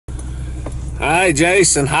Hi,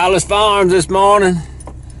 Jason, Hollis Farms this morning.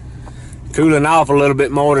 Cooling off a little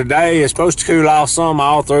bit more today. It's supposed to cool off some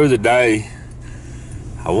all through the day.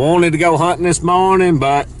 I wanted to go hunting this morning,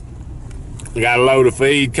 but we got a load of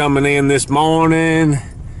feed coming in this morning.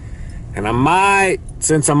 And I might,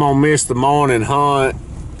 since I'm gonna miss the morning hunt,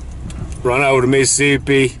 run over to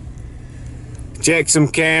Mississippi, check some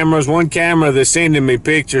cameras. One camera that's sending me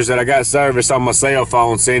pictures that I got service on my cell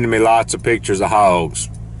phone, sending me lots of pictures of hogs.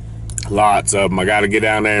 Lots of them. I got to get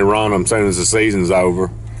down there and run them as soon as the season's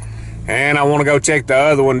over. And I want to go check the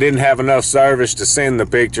other one. Didn't have enough service to send the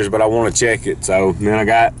pictures, but I want to check it. So then I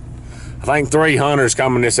got, I think, 3 hunters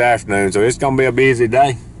coming this afternoon. So it's going to be a busy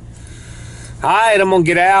day. All right, I'm going to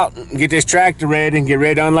get out, get this tractor ready, and get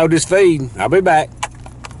ready to unload this feed. I'll be back.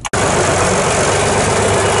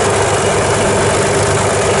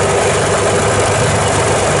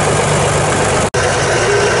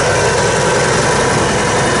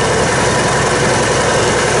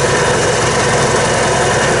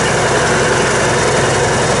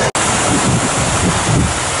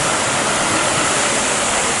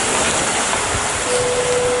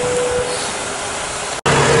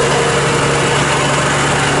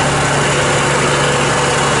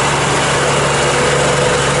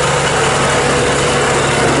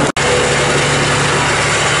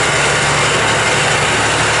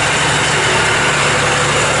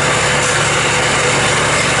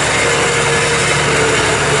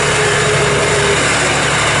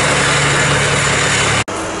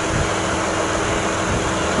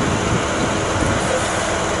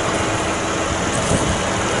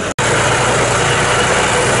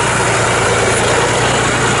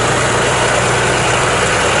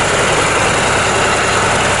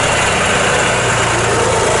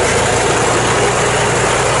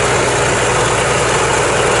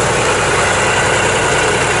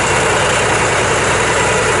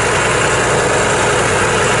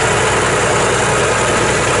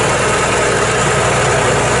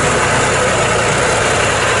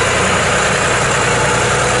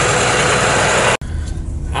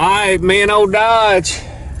 Me and old Dodge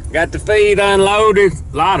got the feed unloaded.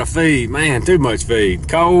 A lot of feed, man, too much feed.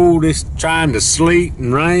 Cold, it's trying to sleet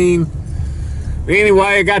and rain. But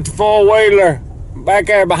anyway, I got the 4-wheeler back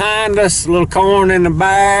there behind us, a little corn in the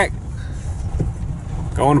back.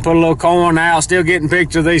 Going to put a little corn out, still getting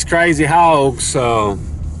pictures of these crazy hogs. So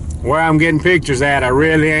where I'm getting pictures at, I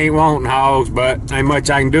really ain't wanting hogs, but ain't much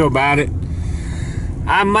I can do about it.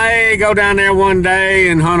 I may go down there one day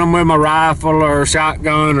and hunt them with my rifle or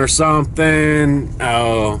shotgun or something.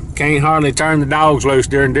 Can't hardly turn the dogs loose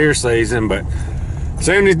during deer season, but as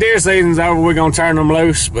soon as deer season's over, we're gonna turn them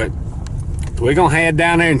loose. But we're gonna head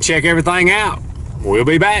down there and check everything out. We'll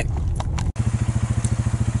be back.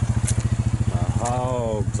 The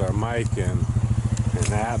hogs are making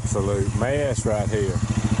an absolute mess right here.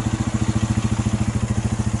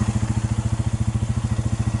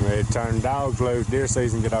 Ready to turn dogs loose, deer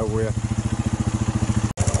season get over with.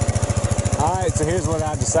 Alright, so here's what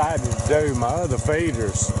I decided to do. My other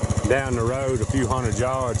feeders down the road a few hundred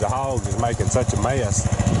yards, the hogs is making such a mess.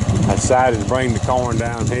 I decided to bring the corn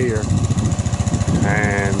down here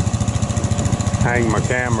and hang my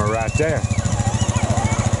camera right there.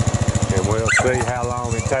 And we'll see how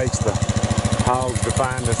long it takes the hogs to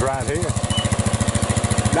find us right here.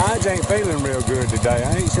 Dodge ain't feeling real good today.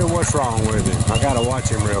 I ain't sure what's wrong with him. I gotta watch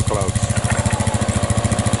him real close.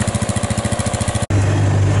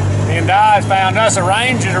 Me and Dodge found us a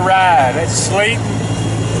Ranger to ride. It's sleeting,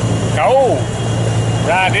 cold.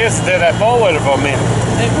 Ride this to that 4-wheeler for a minute.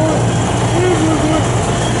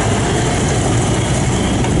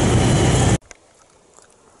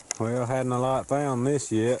 Well, hadn't a lot found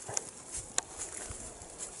this yet.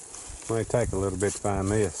 May take a little bit to find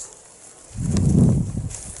this.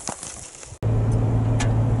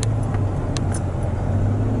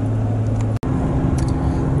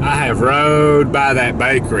 I have rode by that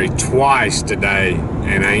bakery twice today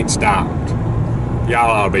and ain't stopped. Y'all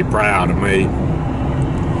ought to be proud of me.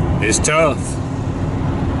 It's tough.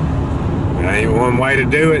 There ain't one way to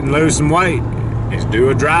do it and lose some weight. Is do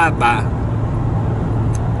a drive-by.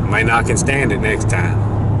 May not can stand it next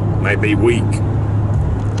time. May be weak.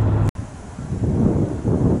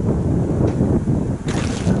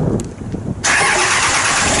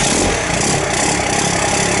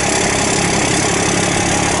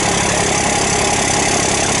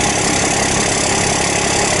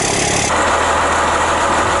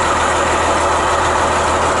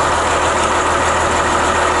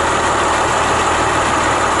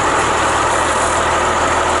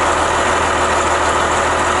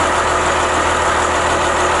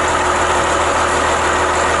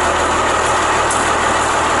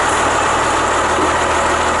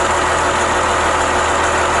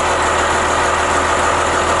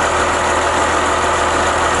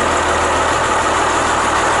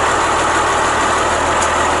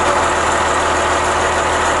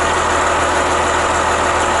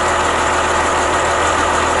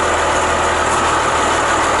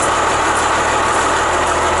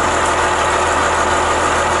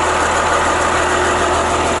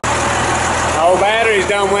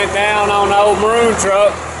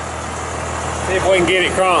 truck. See if we can get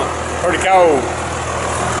it crunked. Pretty cold.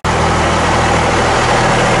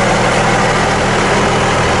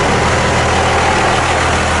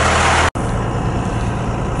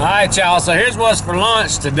 Alright y'all, so here's what's for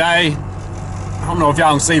lunch today. I don't know if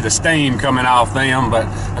y'all can see the steam coming off them, but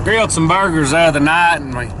I grilled some burgers the other night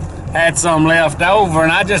and we had some left over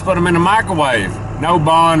and I just put them in the microwave. No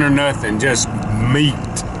bun or nothing, just meat.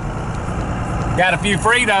 Got a few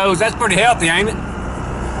Fritos, that's pretty healthy, ain't it?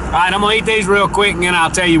 Alright, I'm gonna eat these real quick and then I'll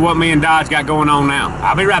tell you what me and Dodge got going on now.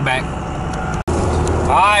 I'll be right back.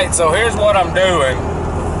 Alright, so here's what I'm doing.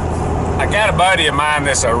 I got a buddy of mine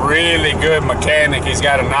that's a really good mechanic. He's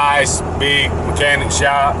got a nice big mechanic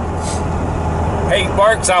shop. He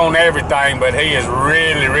works on everything, but he is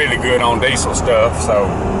really, really good on diesel stuff. So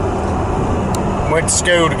went to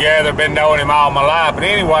school together, been knowing him all my life. But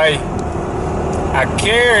anyway, I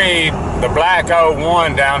carried the black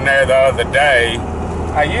 01 down there the other day.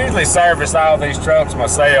 I usually service all these trucks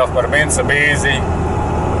myself, but I've been so busy.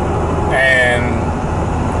 And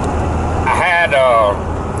I had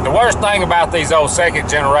the worst thing about these old second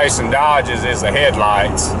generation Dodges is the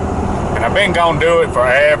headlights. And I've been gonna do it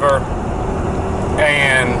forever.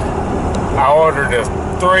 And I ordered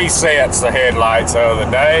 3 sets of headlights the other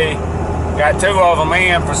day. Got 2 of them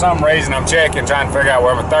in. For some reason I'm checking, trying to figure out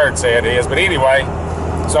where my 3rd set is. But anyway,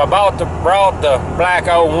 so I brought the black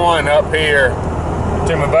 01 up here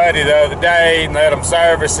to my buddy the other day and let him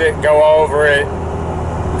service it, go over it,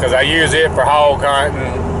 because I use it for hog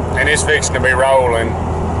hunting and it's fixing to be rolling.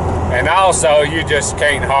 And also, you just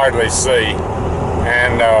can't hardly see.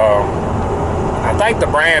 And I think the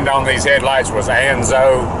brand on these headlights was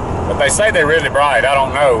Anzo, but they say they're really bright. I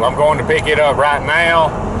don't know. I'm going to pick it up right now,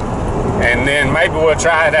 and then maybe we'll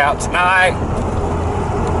try it out tonight.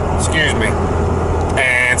 Excuse me.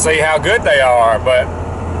 And see how good they are. But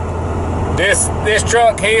this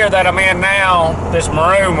truck here that I'm in now, this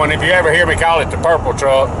maroon one, if you ever hear me call it the purple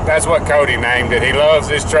truck, that's what Cody named it. He loves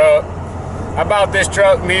this truck. I bought this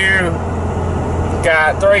truck new,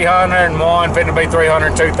 got 301, fitting to be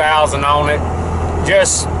 302,000 on it.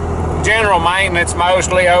 Just general maintenance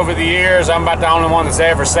mostly over the years. I'm about the only one that's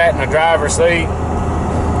ever sat in the driver's seat.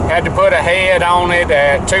 Had to put a head on it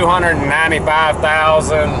at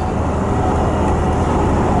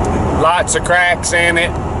 295,000. Lots of cracks in it.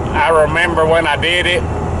 I remember when I did it.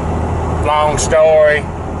 Long story.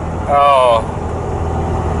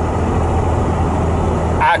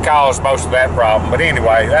 I caused most of that problem, but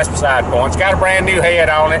anyway, that's beside the point. It's got a brand new head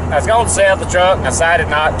on it. I was going to sell the truck and I decided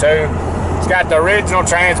not to. It's got the original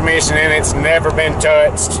transmission in it. It's never been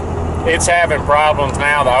touched. It's having problems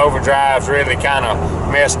now. The overdrive's really kind of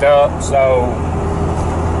messed up. So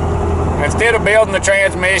instead of building the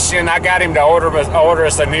transmission, I got him to order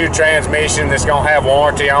us a new transmission that's going to have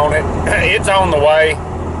warranty on it. It's on the way.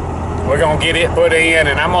 We're going to get it put in,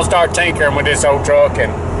 and I'm going to start tinkering with this old truck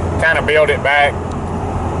and kind of build it back.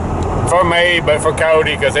 For me, but for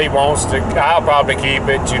Cody, because he wants to. I'll probably keep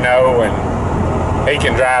it, you know, and he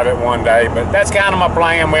can drive it one day. But that's kind of my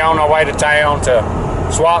plan. We're on our way to town to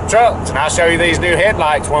swap trucks, and I'll show you these new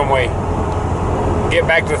headlights when we get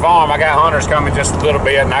back to the farm. I got hunters coming just a little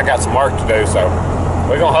bit, and I got some work to do, so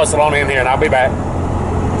we're gonna hustle on in here, and I'll be back.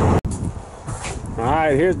 All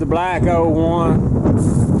right, here's the black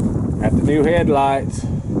 01. Got the new headlights.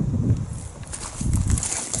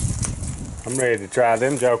 I'm ready to try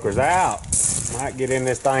them jokers out. Might get in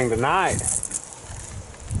this thing tonight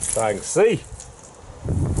so I can see.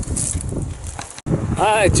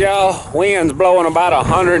 Alright y'all, wind's blowing about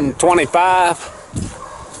 125.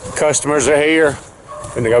 Customers are here.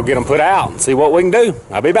 Gonna go get them put out and see what we can do.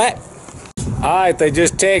 I'll be back. Alright, they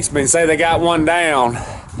just texted me and say they got one down.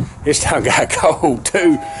 This time got cold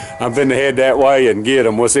too. I'm finna head that way and get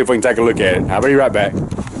them. We'll see if we can take a look at it. I'll be right back.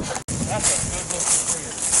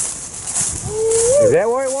 Is that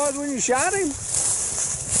what it was when you shot him?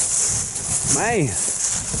 Man.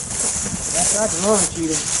 That's right, the lung shoot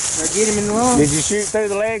him. Or get him in the lung. Did you shoot through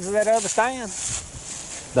the legs of that other stand?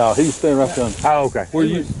 No, he was standing right there. Oh, okay. Where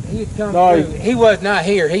you? He had come through. He was not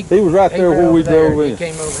here. He was right there where we drove in. He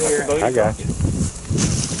came over here. I got you.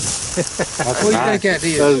 What do you think that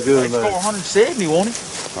is? That was good, man. 470, won't it?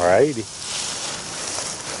 Or 80.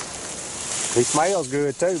 He smells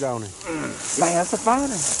good too, don't he? Man, that's a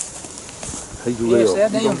finer. He's real.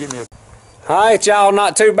 Yes, He gonna get me a Alright y'all,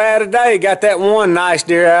 not too bad today. Got that one nice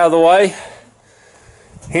deer out of the way.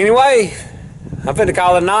 Anyway, I'm finna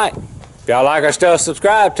call it a night. If y'all like our stuff,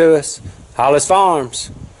 subscribe to us. Hollis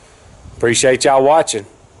Farms. Appreciate y'all watching.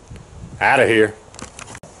 Out of here.